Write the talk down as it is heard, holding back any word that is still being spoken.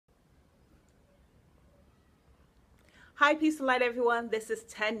Hi, peace and light everyone. This is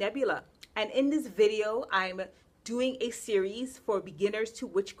Ten Nebula, and in this video I'm doing a series for beginners to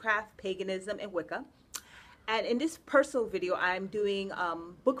witchcraft, paganism, and Wicca. And in this personal video I'm doing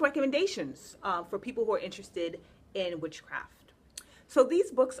book recommendations for people who are interested in witchcraft. So these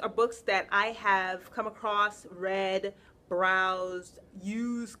books are books that I have come across, read, browsed,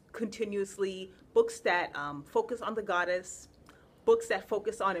 used continuously, books that focus on the goddess, books that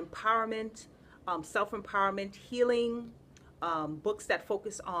focus on empowerment, self-empowerment, healing, books that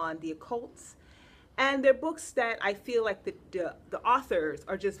focus on the occults. And they're books that I feel like the authors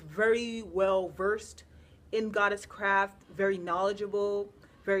are just very well versed in goddess craft, very knowledgeable,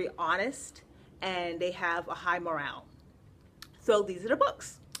 very honest, and they have a high morale. So these are the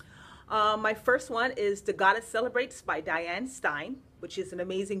books. My first one is The Goddess Celebrates by Diane Stein, which is an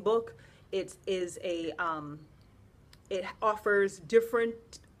amazing book. It offers different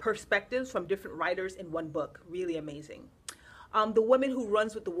perspectives from different writers in one book. Really amazing. The Woman Who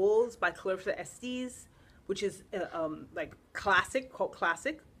Runs with the Wolves by Clarissa Estes, which is like cult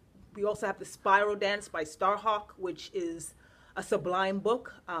classic. We also have The Spiral Dance by Starhawk, which is a sublime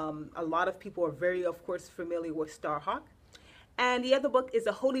book. A lot of people are very, of course, familiar with Starhawk. And the other book is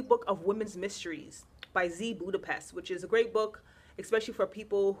A Holy Book of Women's Mysteries by Z Budapest, which is a great book, especially for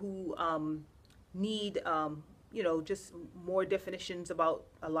people who need you know, just more definitions about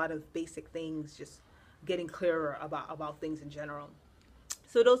a lot of basic things, just getting clearer about things in general.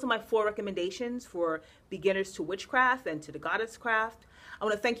 So those are my 4 recommendations for beginners to witchcraft and to the goddess craft. I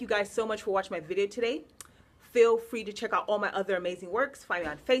want to thank you guys so much for watching my video today. Feel free to check out all my other amazing works. Find me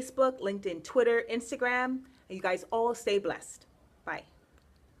on Facebook, LinkedIn, Twitter, Instagram, and you guys all stay blessed. Bye.